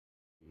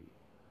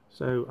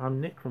So I'm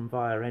Nick from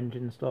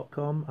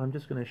VireEngines.com. I'm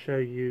just going to show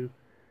you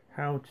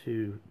how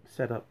to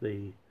set up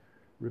the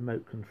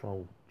remote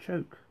control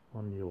choke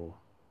on your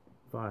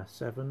Vire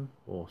 7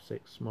 or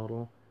 6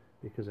 model,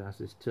 because it has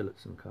this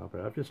tillotson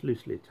carburettor. I've just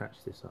loosely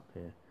attached this up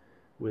here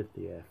with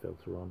the air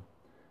filter on.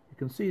 You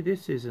can see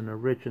this is an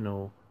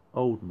original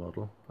old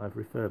model. I've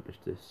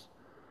refurbished this,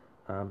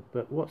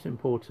 but what's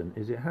important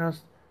is it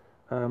has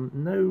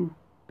no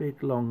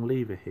big long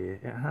lever here.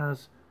 It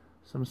has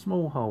some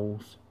small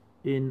holes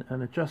in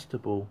an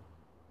adjustable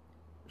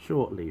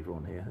short lever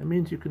on here. It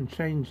means you can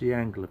change the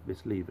angle of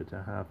this lever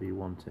to however you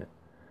want it.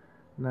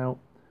 Now,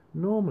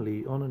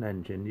 normally on an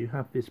engine you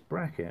have this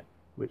bracket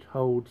which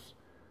holds,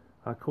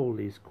 I call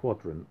these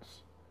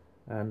quadrants,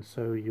 and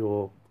so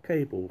your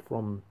cable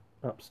from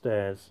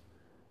upstairs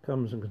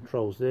comes and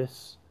controls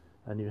this,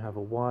 and you have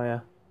a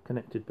wire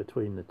connected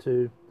between the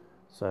two,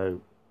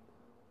 so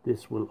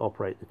this will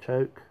operate the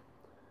choke,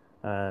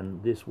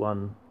 and this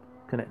one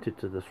connected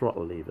to the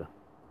throttle lever.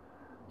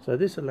 So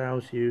this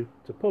allows you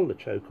to pull the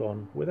choke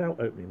on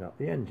without opening up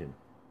the engine.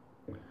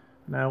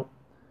 Now,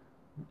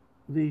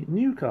 the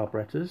new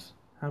carburettors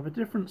have a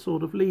different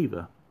sort of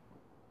lever,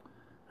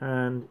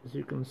 and as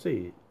you can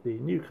see, the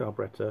new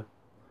carburettor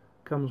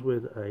comes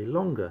with a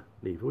longer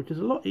lever, which is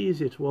a lot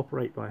easier to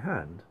operate by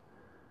hand,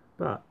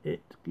 but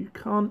you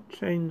can't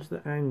change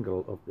the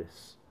angle of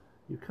this.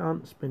 You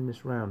can't spin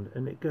this round,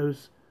 and it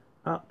goes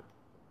up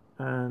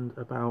and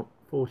about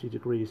 40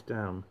 degrees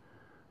down.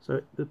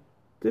 So the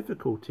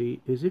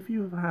difficulty is if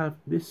you have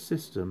this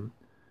system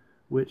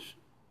which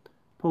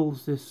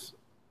pulls this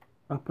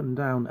up and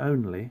down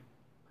only,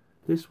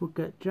 this will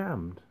get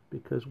jammed,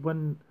 because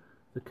when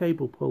the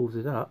cable pulls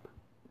it up,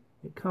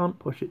 it can't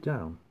push it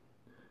down.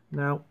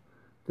 Now,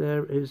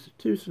 there is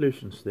two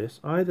solutions to this.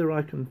 Either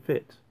I can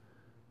fit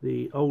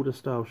the older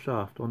style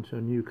shaft onto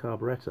a new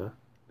carburettor,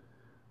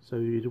 so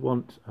you'd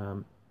want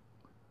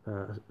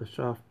a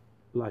shaft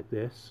like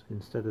this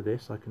instead of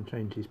this. I can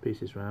change these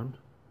pieces round,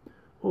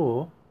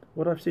 or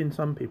what I've seen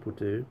some people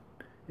do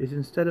is,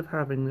 instead of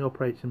having the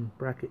operating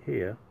bracket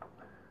here,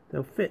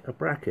 they'll fit a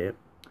bracket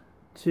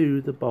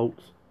to the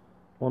bolt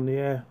on the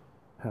air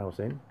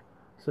housing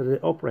so that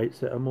it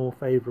operates at a more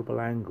favourable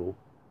angle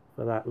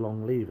for that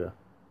long lever.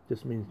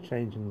 Just means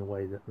changing the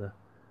way that the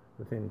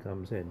thing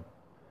comes in.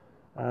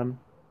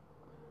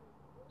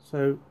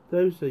 So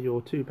those are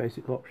your two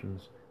basic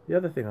options. The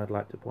other thing I'd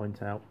like to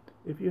point out,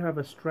 if you have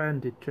a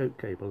stranded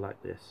choke cable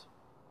like this,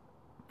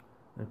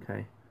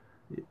 okay,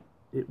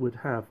 it would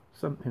have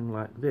something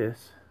like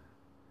this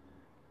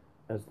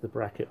as the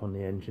bracket on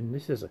the engine.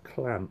 This is a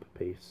clamp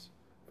piece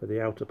for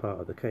the outer part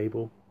of the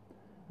cable,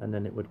 and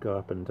then it would go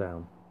up and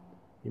down.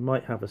 You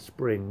might have a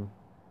spring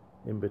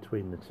in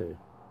between the two,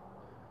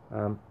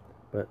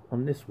 but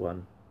on this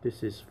one,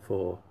 this is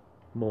for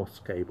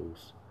Morse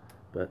cables,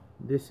 but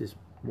this is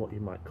what you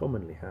might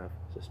commonly have.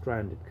 It's a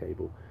stranded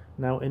cable.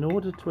 Now, in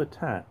order to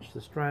attach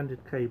the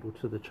stranded cable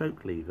to the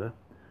choke lever,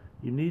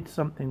 you need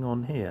something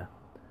on here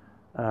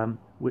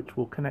which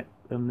will connect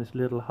in this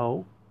little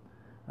hole.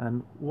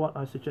 And what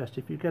I suggest,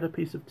 if you get a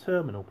piece of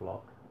terminal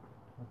block,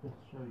 I'll just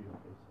show you a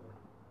piece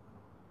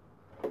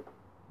here.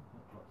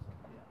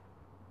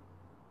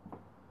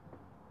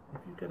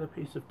 If you get a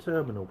piece of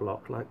terminal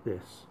block like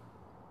this,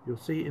 you'll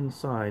see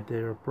inside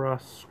there are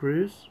brass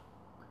screws,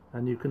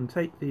 and you can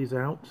take these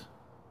out,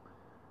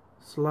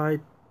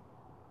 slide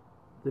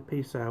the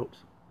piece out,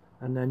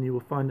 and then you will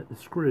find that the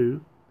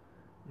screw,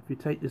 if you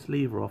take this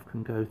lever off,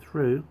 can go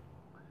through,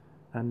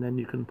 and then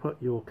you can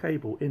put your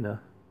cable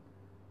inner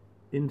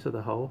into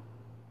the hole,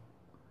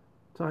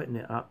 tighten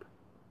it up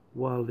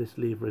while this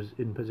lever is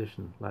in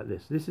position like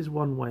this. This is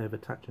one way of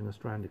attaching a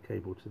stranded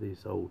cable to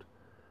these old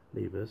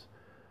levers.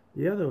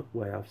 The other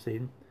way I've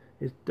seen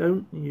is,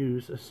 don't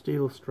use a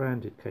steel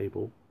stranded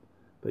cable,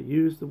 but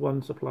use the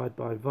one supplied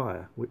by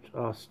Vire, which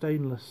are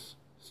stainless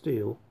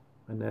steel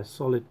and they're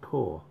solid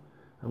core.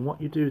 And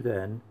what you do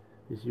then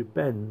is you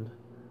bend,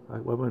 I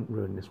won't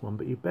ruin this one,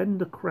 but you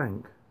bend a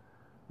crank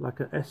like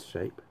an S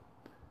shape,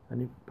 and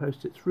you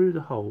post it through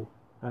the hole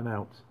and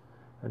out,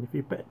 and if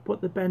you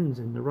put the bends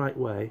in the right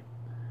way,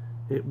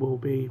 it will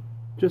be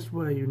just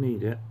where you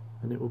need it,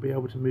 and it will be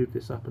able to move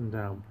this up and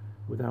down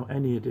without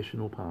any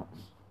additional parts.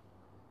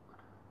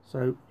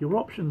 So your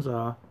options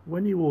are,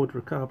 when you order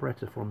a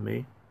carburettor from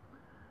me,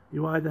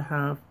 you either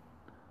have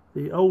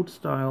the old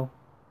style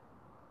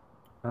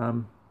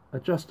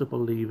adjustable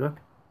lever,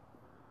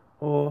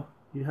 or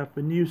you have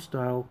the new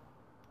style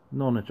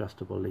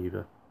non-adjustable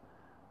lever.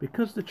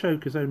 Because the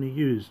choke is only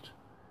used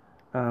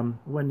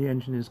when the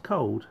engine is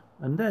cold,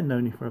 and then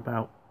only for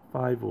about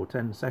 5 or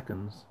 10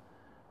 seconds,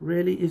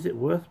 really is it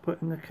worth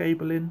putting a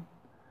cable in?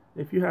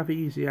 If you have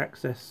easy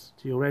access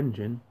to your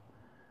engine,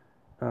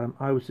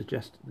 I would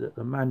suggest that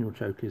the manual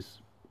choke is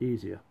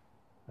easier,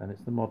 and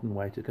it's the modern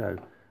way to go.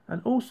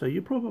 And also,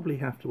 you probably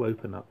have to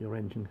open up your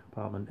engine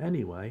compartment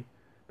anyway,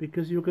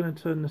 because you're going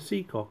to turn the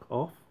seacock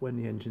off when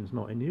the engine's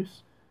not in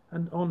use,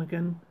 and on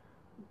again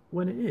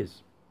when it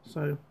is.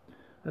 So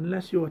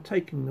unless you are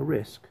taking the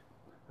risk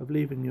of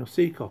leaving your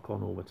seacock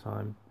on all the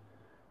time,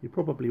 you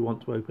probably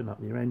want to open up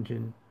your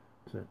engine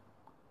to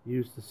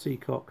use the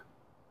seacock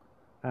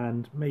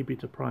and maybe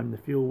to prime the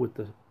fuel with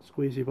the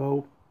squeezy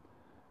valve,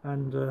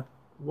 and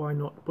why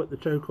not put the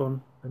choke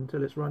on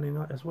until it's running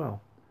as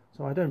well.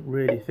 So I don't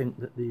really think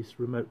that these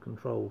remote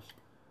controls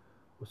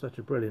were such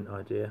a brilliant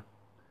idea,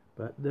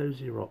 but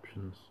those are your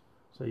options.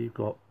 So you've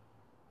got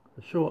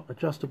the short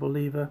adjustable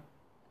lever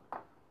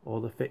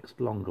or the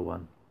fixed longer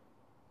one,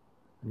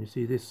 and you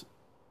see this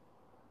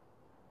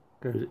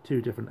goes at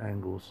two different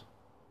angles.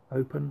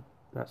 Open,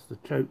 that's the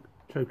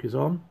choke is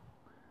on,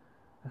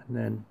 and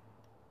then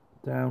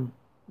down,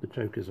 the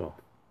choke is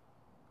off.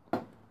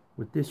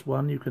 With this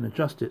one you can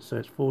adjust it so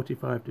it's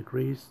 45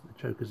 degrees,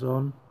 the choke is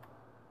on,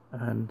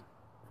 and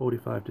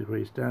 45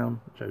 degrees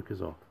down, the choke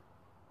is off.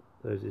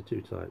 Those are the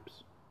two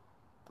types.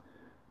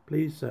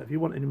 Please, if you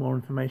want any more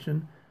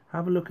information,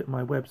 have a look at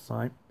my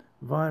website,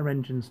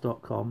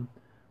 vireengines.com.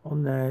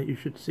 On there you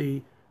should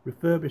see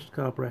refurbished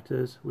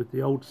carburettors with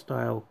the old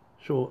style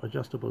short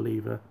adjustable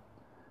lever,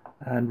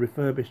 and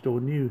refurbished or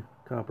new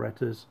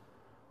carburettors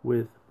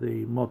with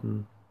the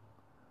modern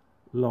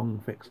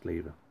long fixed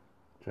lever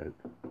choke.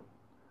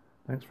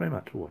 Thanks very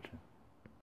much for watching.